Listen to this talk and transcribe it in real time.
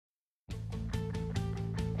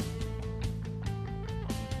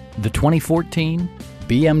The 2014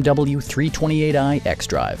 BMW 328i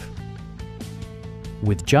xDrive.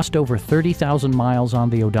 With just over 30,000 miles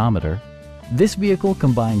on the odometer, this vehicle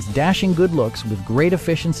combines dashing good looks with great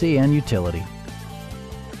efficiency and utility.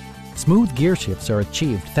 Smooth gear shifts are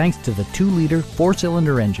achieved thanks to the 2-liter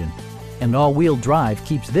 4-cylinder engine, and all-wheel drive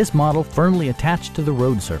keeps this model firmly attached to the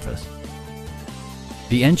road surface.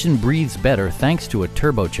 The engine breathes better thanks to a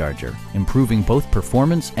turbocharger, improving both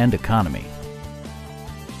performance and economy.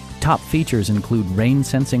 Top features include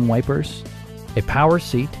rain-sensing wipers, a power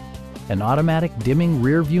seat, an automatic dimming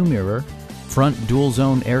rear-view mirror, front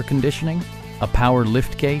dual-zone air conditioning, a power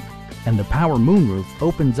liftgate, and the power moonroof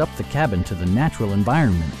opens up the cabin to the natural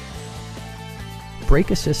environment.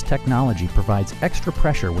 Brake assist technology provides extra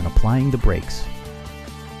pressure when applying the brakes.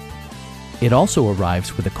 It also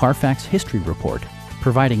arrives with a Carfax history report,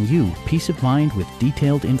 providing you peace of mind with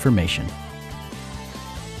detailed information.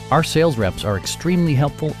 Our sales reps are extremely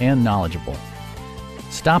helpful and knowledgeable.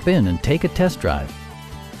 Stop in and take a test drive.